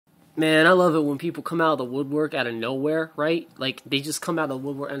Man, I love it when people come out of the woodwork out of nowhere, right? Like, they just come out of the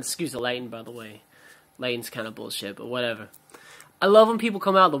woodwork, and excuse the lighting, by the way. Lighting's kind of bullshit, but whatever. I love when people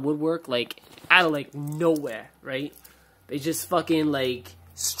come out of the woodwork, like, out of, like, nowhere, right? They just fucking, like,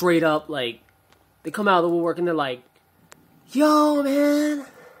 straight up, like, they come out of the woodwork and they're like, yo, man.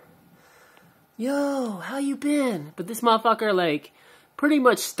 Yo, how you been? But this motherfucker, like, pretty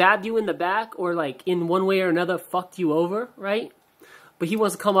much stabbed you in the back or, like, in one way or another fucked you over, right? But he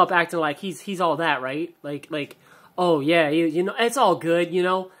wants to come up acting like he's all that, right? Like, oh, yeah, you know, it's all good, you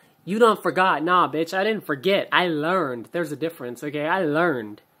know? You done forgot. Nah, bitch, I didn't forget. I learned. There's a difference, okay? I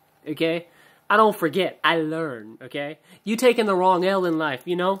learned, okay? I don't forget. I learn, okay? You taking the wrong L in life,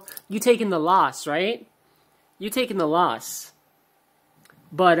 you know? You taking the loss, right? You taking the loss.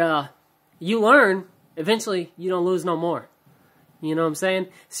 But, you learn. Eventually, you don't lose no more. You know what I'm saying?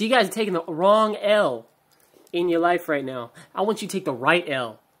 So you guys are taking the wrong L in your life right now. I want you to take the right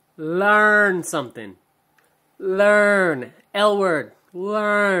L. Learn something. Learn. L word.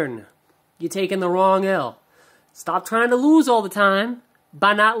 Learn. You're taking the wrong L. Stop trying to lose all the time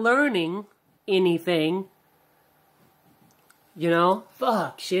by not learning anything. You know?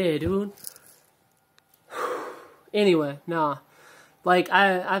 Fuck, shit, dude. Anyway, nah. Like,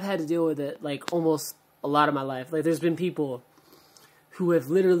 I've had to deal with it, like, almost a lot of my life. Like, there's been people who have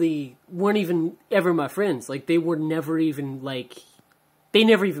literally weren't even ever my friends. Like, they were never even, like, they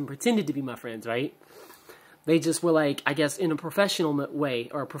never even pretended to be my friends, right? They just were, like, I guess, in a professional way,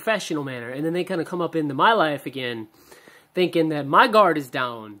 or a professional manner. And then they kind of come up into my life again, thinking that my guard is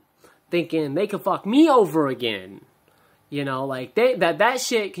down, thinking they could fuck me over again. You know, like, that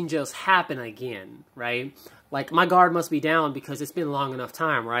shit can just happen again, right? Like, my guard must be down because it's been long enough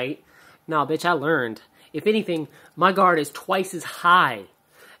time, right? Nah, bitch, I learned. If anything, my guard is twice as high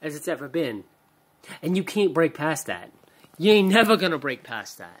as it's ever been. And you can't break past that. You ain't never gonna break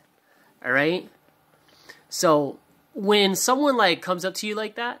past that. Alright? So, when someone, like, comes up to you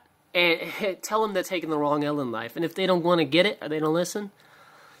like that, and tell them they're taking the wrong L in life, and if they don't want to get it, or they don't listen,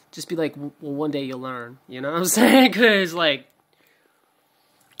 just be like, well, one day you'll learn. You know what I'm saying? Because, like,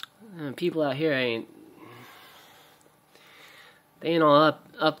 people out here ain't... They ain't all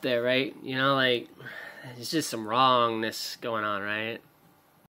up there, right? You know, like, there's just some wrongness going on, right?